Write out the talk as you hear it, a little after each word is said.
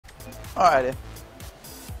Alrighty.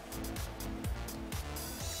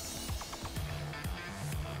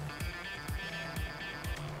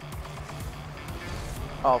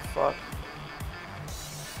 Oh fuck.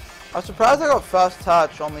 I was surprised I got first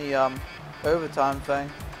touch on the overtime thing.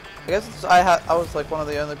 I guess it's, I was like one of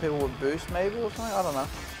the only people with boost maybe or something. I don't know.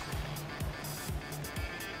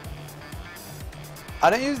 I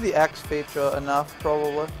don't use the X feature enough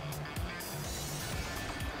probably.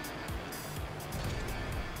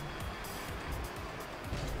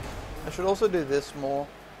 I should also do this more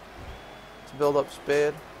to build up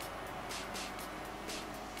speed.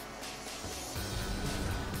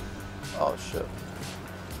 Oh shit.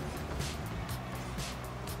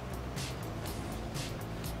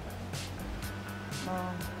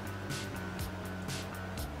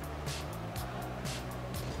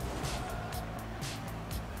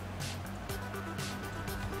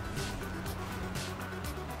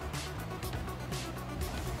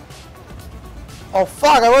 Oh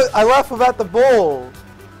fuck, I left without the ball.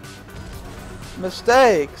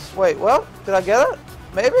 Mistakes. Wait, what? Did I get it?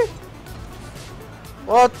 Maybe?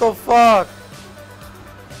 What the fuck?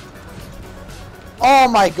 Oh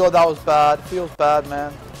my god, that was bad. Feels bad,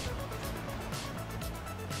 man.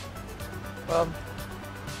 Bro.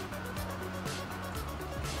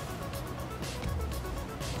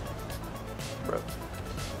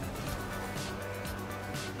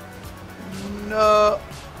 No.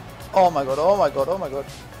 Oh my god, oh my god, oh my god.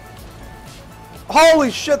 Holy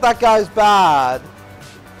shit, that guy's bad.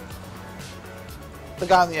 The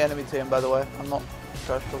guy on the enemy team, by the way. I'm not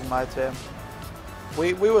trash talking my team.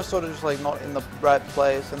 We were sort of just like not in the right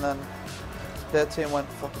place, and then their team went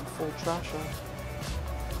fucking full trasher.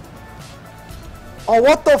 Oh,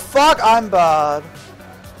 what the fuck? I'm bad.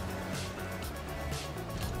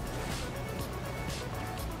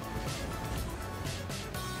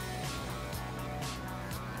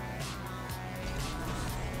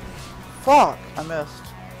 Fuck, I missed.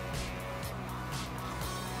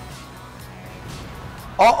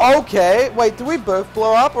 Oh, okay. Wait, do we both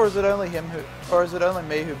blow up, or is it only him who, or is it only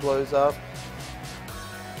me who blows up?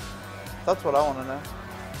 That's what I want to know.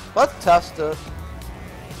 Let's test it.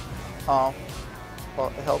 Oh, well,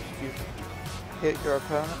 it helps if you hit your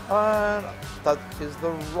opponent. And that is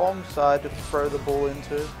the wrong side to throw the ball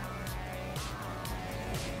into.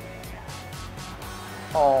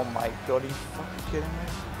 Oh my god, are you fucking kidding me?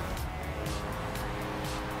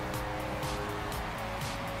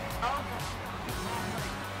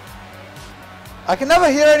 I can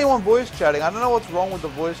never hear anyone voice chatting. I don't know what's wrong with the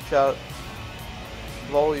voice chat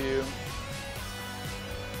volume.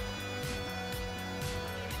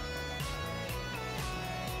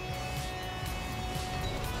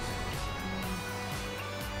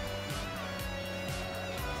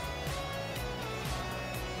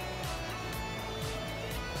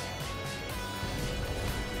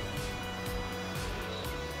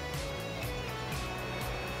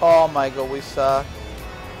 Oh my god, we suck.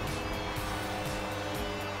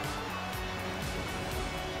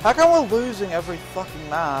 How come we're losing every fucking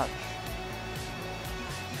match?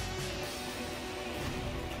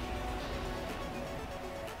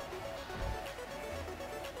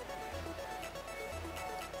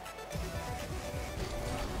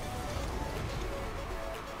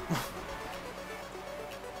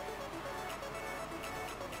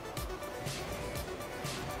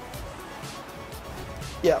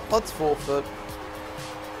 Yeah, let's forfeit.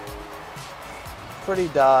 Pretty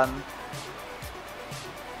done.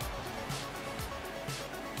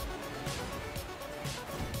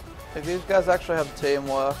 Like, these guys actually have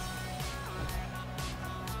teamwork.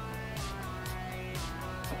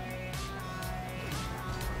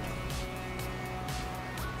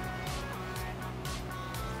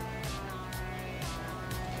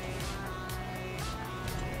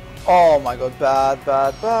 Oh my god, bad,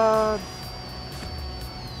 bad, bad.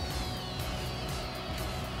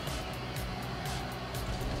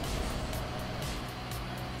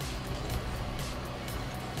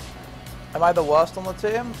 Am I the worst on the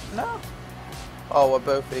team? No. Oh, we're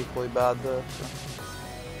both equally bad there. So.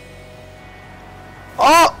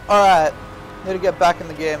 Oh! Alright. Need to get back in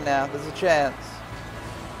the game now. There's a chance.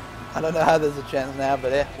 I don't know how there's a chance now,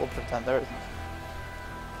 but yeah, we'll pretend there isn't.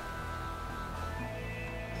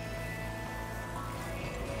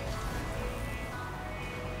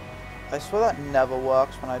 I swear that never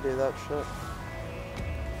works when I do that shit.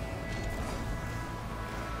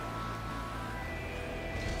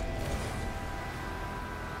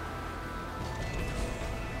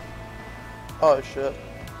 Oh shit.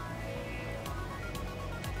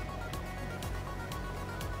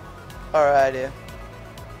 Alrighty.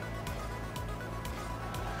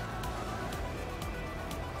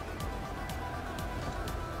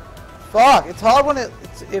 Fuck! It's hard when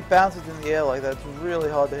it bounces in the air like that. It's really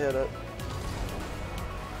hard to hit it.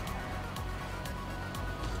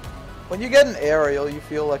 When you get an aerial, you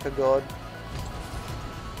feel like a god.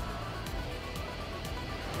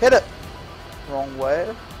 Hit it! Wrong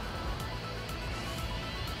way.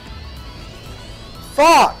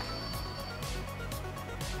 Fuck!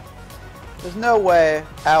 There's no way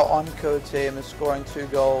our Onco team is scoring 2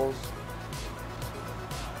 goals.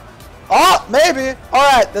 Oh, maybe!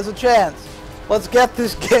 Alright, there's a chance. Let's get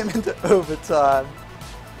this game into overtime.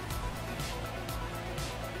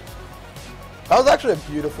 That was actually a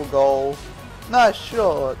beautiful goal. Nice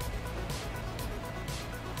shot.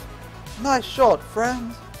 Nice shot,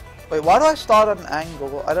 friends. Wait, why do I start at an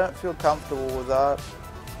angle? I don't feel comfortable with that.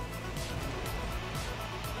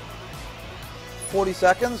 40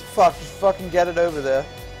 seconds? Fuck, just fucking get it over there.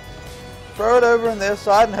 Throw it over on their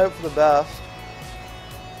side and hope for the best.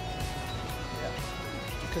 Yeah.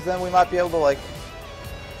 Because then we might be able to, like,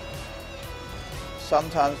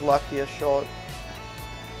 sometimes luckier shot.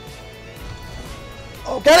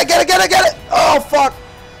 Oh, get it, get it, get it, get it! Oh, fuck!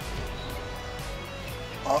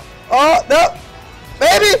 Oh, no!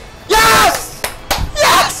 Baby! Yes!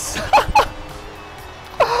 Yes!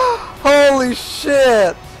 Holy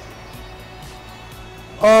shit!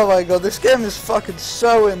 Oh my god, this game is fucking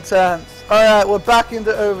so intense. Alright, we're back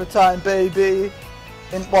into overtime, baby.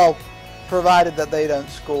 Well, provided that they don't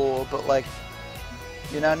score, but like,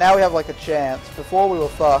 you know, now we have like a chance. Before we were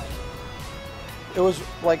fucked. It was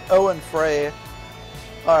like 0-3.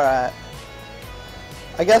 Alright.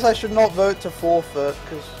 I guess I should not vote to forfeit,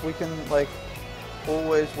 because we can, like,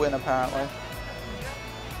 always win, apparently.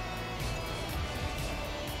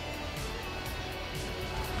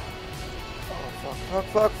 Oh, fuck, fuck,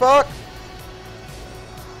 fuck, fuck!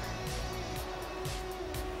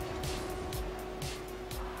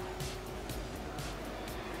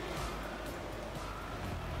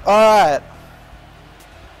 Alright.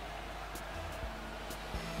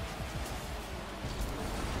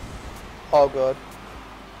 Oh god.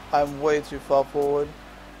 I'm way too far forward.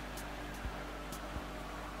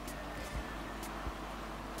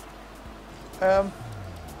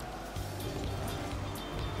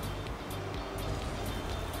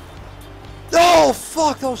 Oh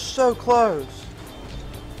fuck, that was so close.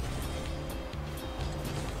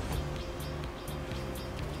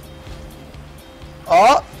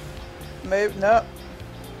 Oh, maybe no.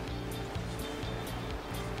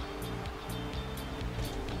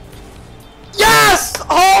 Yes!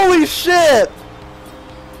 Holy shit!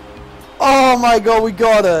 Oh my god, we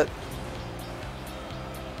got it.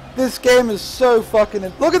 This game is so fucking...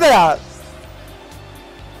 Look at that!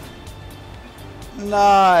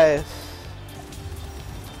 Nice.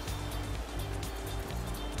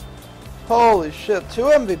 Holy shit, 2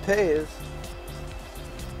 MVPs.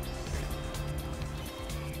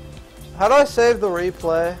 How do I save the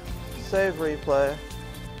replay? Save replay.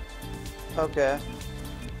 Okay.